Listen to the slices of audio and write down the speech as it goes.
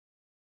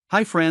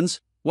Hi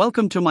friends,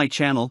 welcome to my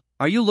channel.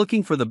 Are you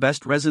looking for the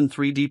best resin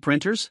 3D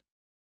printers?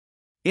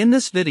 In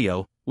this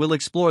video, we'll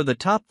explore the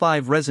top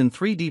 5 resin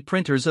 3D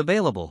printers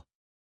available.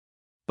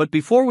 But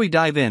before we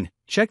dive in,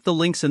 check the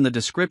links in the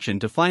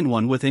description to find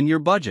one within your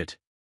budget.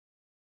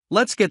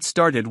 Let's get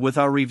started with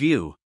our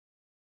review.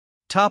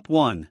 Top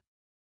 1.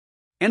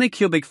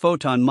 ANYCUBIC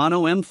Photon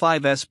Mono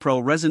M5S Pro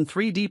Resin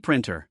 3D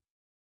Printer.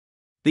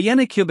 The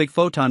ANYCUBIC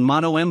Photon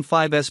Mono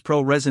M5S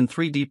Pro Resin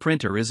 3D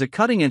Printer is a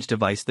cutting-edge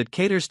device that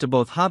caters to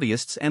both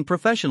hobbyists and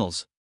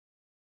professionals.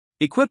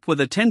 Equipped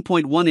with a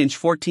 10.1-inch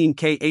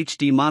 14K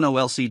HD Mono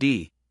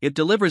LCD, it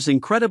delivers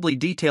incredibly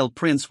detailed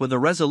prints with a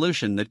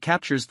resolution that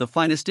captures the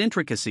finest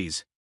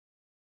intricacies.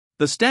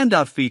 The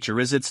standout feature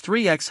is its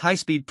 3x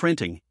high-speed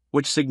printing,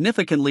 which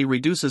significantly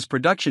reduces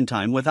production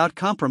time without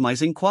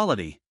compromising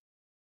quality.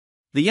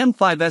 The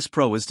M5S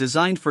Pro is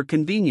designed for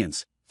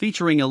convenience,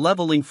 featuring a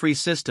leveling-free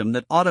system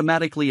that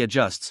automatically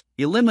adjusts,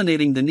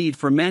 eliminating the need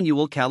for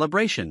manual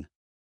calibration.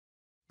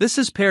 This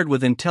is paired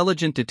with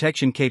intelligent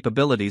detection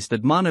capabilities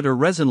that monitor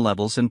resin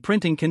levels and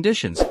printing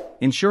conditions,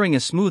 ensuring a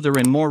smoother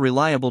and more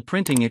reliable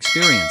printing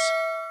experience.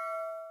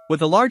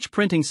 With a large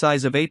printing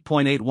size of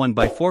 8.81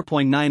 by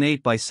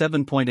 4.98 by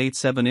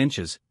 7.87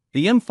 inches,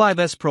 the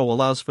M5S Pro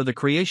allows for the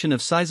creation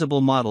of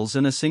sizable models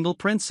in a single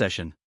print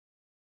session.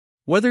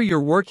 Whether you're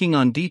working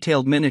on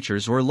detailed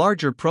miniatures or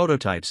larger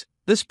prototypes,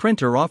 this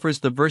printer offers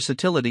the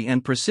versatility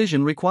and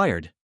precision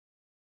required.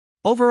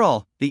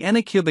 Overall, the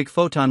ANYCUBIC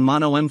Photon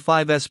Mono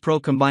M5S Pro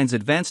combines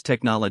advanced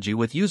technology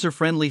with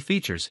user-friendly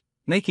features,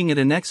 making it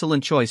an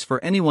excellent choice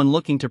for anyone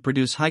looking to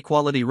produce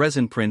high-quality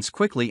resin prints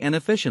quickly and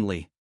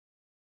efficiently.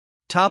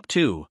 Top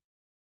 2.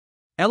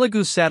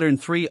 ELEGOO Saturn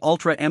 3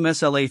 Ultra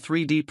Msla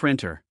 3D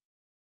Printer.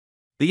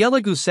 The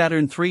ELEGOO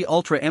Saturn 3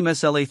 Ultra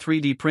Msla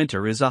 3D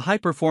printer is a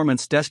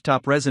high-performance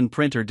desktop resin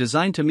printer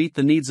designed to meet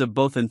the needs of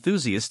both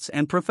enthusiasts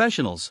and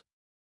professionals.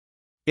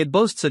 It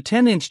boasts a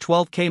 10-inch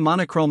 12K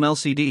monochrome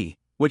LCD,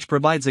 which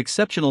provides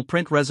exceptional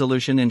print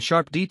resolution and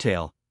sharp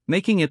detail,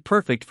 making it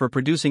perfect for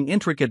producing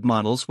intricate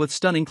models with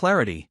stunning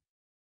clarity.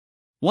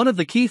 One of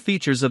the key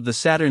features of the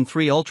Saturn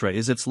 3 Ultra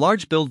is its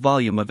large build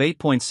volume of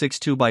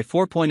 8.62 by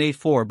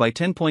 4.84 by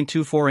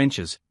 10.24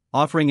 inches,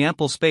 offering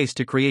ample space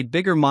to create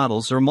bigger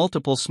models or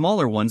multiple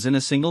smaller ones in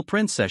a single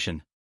print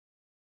session.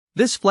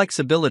 This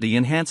flexibility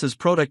enhances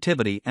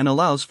productivity and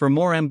allows for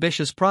more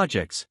ambitious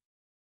projects.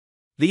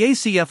 The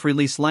ACF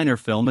release liner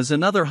film is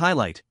another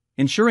highlight,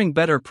 ensuring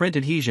better print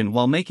adhesion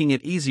while making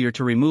it easier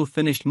to remove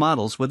finished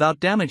models without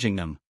damaging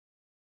them.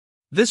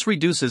 This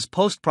reduces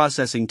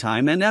post-processing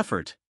time and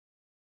effort.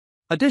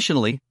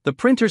 Additionally, the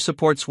printer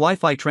supports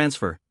Wi-Fi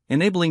transfer,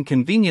 enabling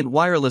convenient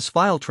wireless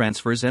file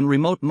transfers and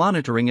remote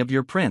monitoring of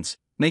your prints,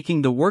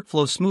 making the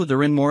workflow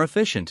smoother and more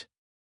efficient.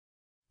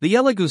 The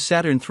ELEGOO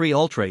Saturn 3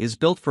 Ultra is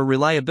built for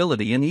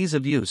reliability and ease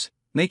of use,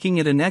 making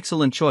it an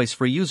excellent choice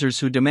for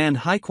users who demand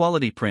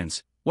high-quality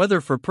prints,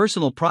 whether for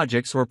personal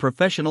projects or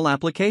professional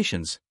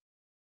applications.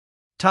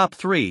 Top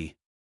 3.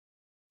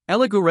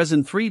 ELEGOO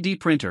Resin 3D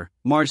Printer,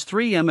 Mars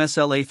 3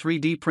 Msla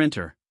 3D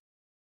Printer.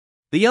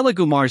 The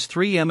ELEGOO Mars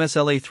 3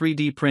 Msla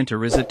 3D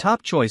Printer is a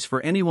top choice for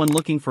anyone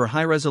looking for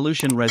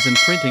high-resolution resin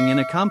printing in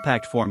a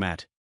compact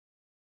format.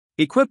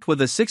 Equipped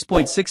with a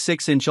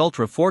 6.66-inch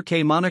Ultra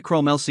 4K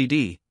monochrome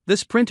LCD,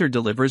 this printer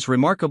delivers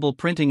remarkable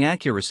printing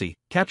accuracy,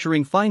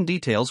 capturing fine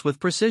details with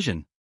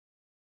precision.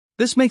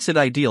 This makes it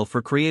ideal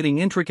for creating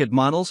intricate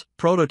models,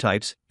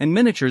 prototypes, and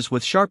miniatures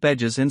with sharp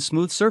edges and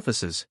smooth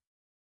surfaces.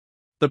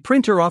 The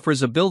printer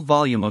offers a build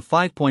volume of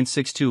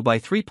 5.62 by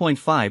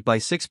 3.5 by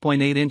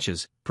 6.8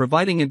 inches,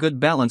 providing a good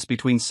balance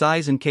between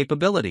size and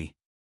capability.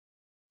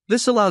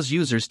 This allows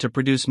users to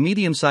produce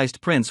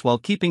medium-sized prints while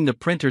keeping the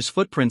printer's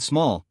footprint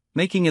small,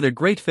 making it a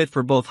great fit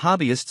for both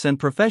hobbyists and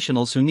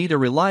professionals who need a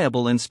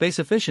reliable and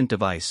space-efficient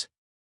device.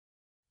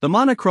 The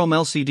monochrome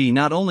LCD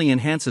not only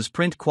enhances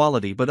print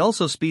quality but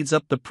also speeds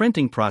up the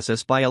printing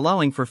process by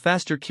allowing for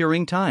faster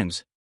curing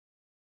times.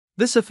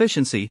 This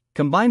efficiency,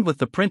 combined with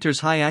the printer's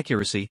high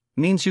accuracy,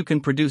 means you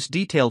can produce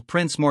detailed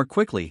prints more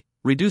quickly,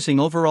 reducing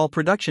overall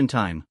production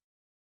time.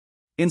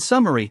 In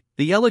summary,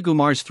 the ELEGOO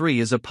Mars 3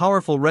 is a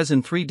powerful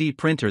resin 3D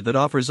printer that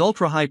offers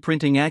ultra-high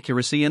printing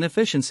accuracy and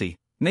efficiency,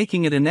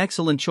 making it an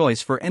excellent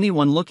choice for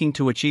anyone looking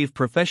to achieve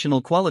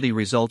professional quality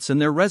results in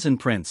their resin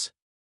prints.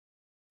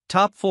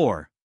 Top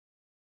 4.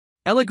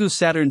 ELEGOO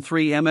Saturn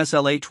 3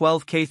 Msla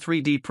 12K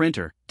 3D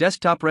Printer,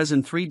 Desktop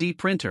Resin 3D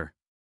Printer.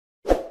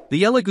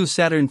 The ELEGOO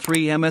Saturn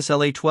 3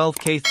 Msla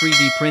 12K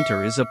 3D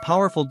Printer is a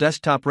powerful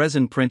desktop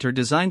resin printer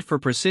designed for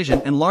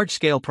precision and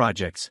large-scale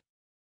projects.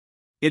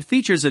 It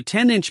features a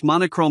 10-inch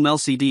monochrome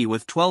LCD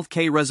with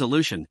 12K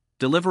resolution,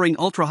 delivering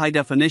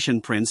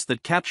ultra-high-definition prints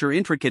that capture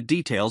intricate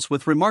details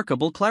with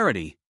remarkable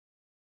clarity.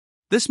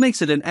 This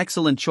makes it an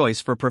excellent choice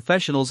for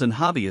professionals and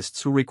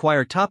hobbyists who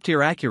require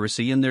top-tier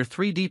accuracy in their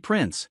 3D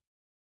prints.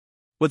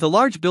 With a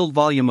large build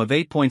volume of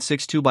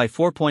 8.62 by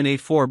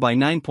 4.84 by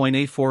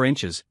 9.84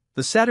 inches,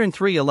 the Saturn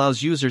 3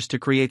 allows users to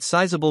create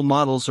sizable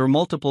models or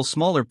multiple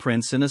smaller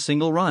prints in a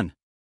single run.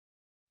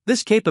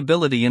 This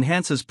capability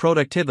enhances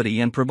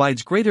productivity and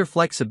provides greater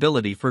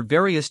flexibility for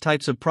various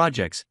types of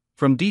projects,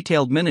 from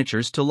detailed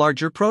miniatures to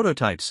larger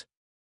prototypes.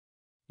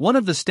 One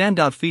of the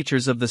standout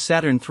features of the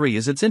Saturn III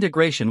is its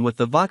integration with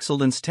the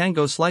Voxel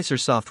Tango Slicer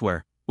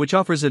software, which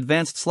offers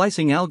advanced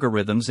slicing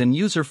algorithms and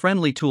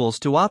user-friendly tools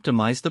to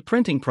optimize the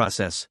printing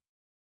process.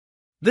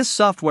 This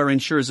software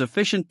ensures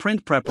efficient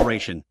print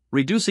preparation,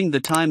 reducing the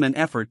time and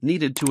effort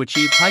needed to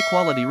achieve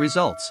high-quality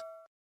results.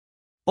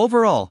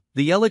 Overall,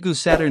 the ELEGOO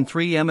Saturn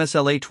III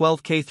Msla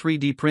 12K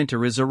 3D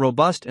printer is a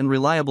robust and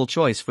reliable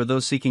choice for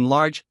those seeking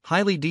large,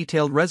 highly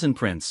detailed resin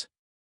prints.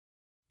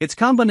 Its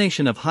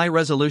combination of high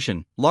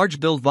resolution, large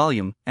build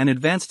volume, and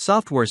advanced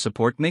software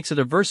support makes it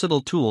a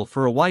versatile tool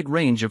for a wide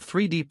range of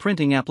 3D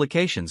printing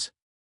applications.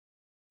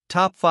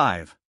 Top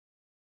 5.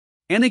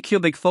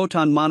 ANYCUBIC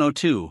Photon Mono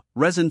 2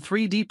 Resin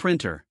 3D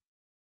Printer.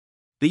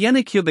 The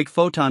ANYCUBIC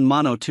Photon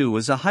Mono 2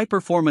 is a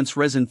high-performance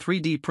resin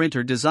 3D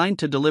printer designed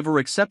to deliver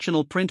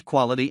exceptional print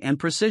quality and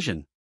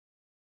precision.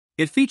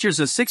 It features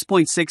a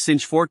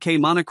 6.6-inch 4K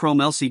monochrome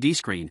LCD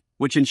screen,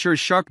 which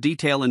ensures sharp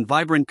detail and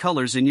vibrant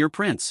colors in your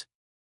prints.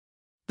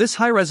 This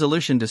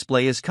high-resolution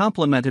display is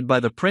complemented by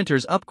the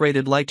printer's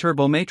upgraded light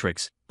turbo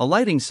matrix, a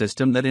lighting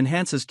system that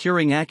enhances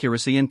curing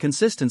accuracy and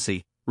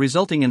consistency,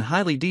 resulting in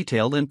highly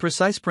detailed and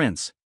precise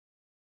prints.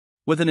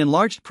 With an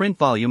enlarged print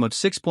volume of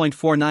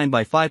 6.49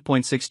 by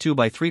 5.62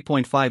 by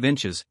 3.5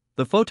 inches,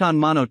 the Photon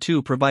Mono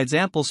 2 provides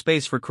ample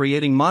space for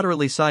creating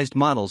moderately sized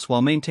models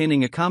while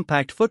maintaining a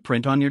compact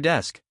footprint on your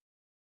desk.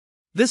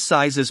 This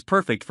size is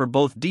perfect for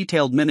both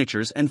detailed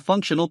miniatures and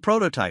functional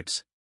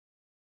prototypes.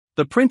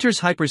 The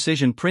printer's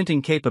high-precision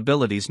printing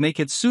capabilities make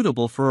it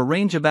suitable for a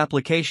range of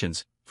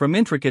applications, from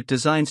intricate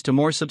designs to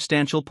more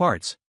substantial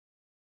parts.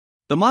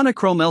 The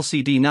monochrome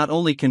LCD not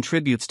only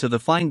contributes to the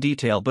fine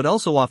detail but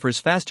also offers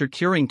faster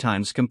curing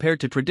times compared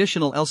to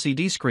traditional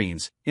LCD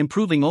screens,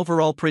 improving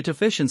overall print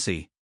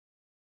efficiency.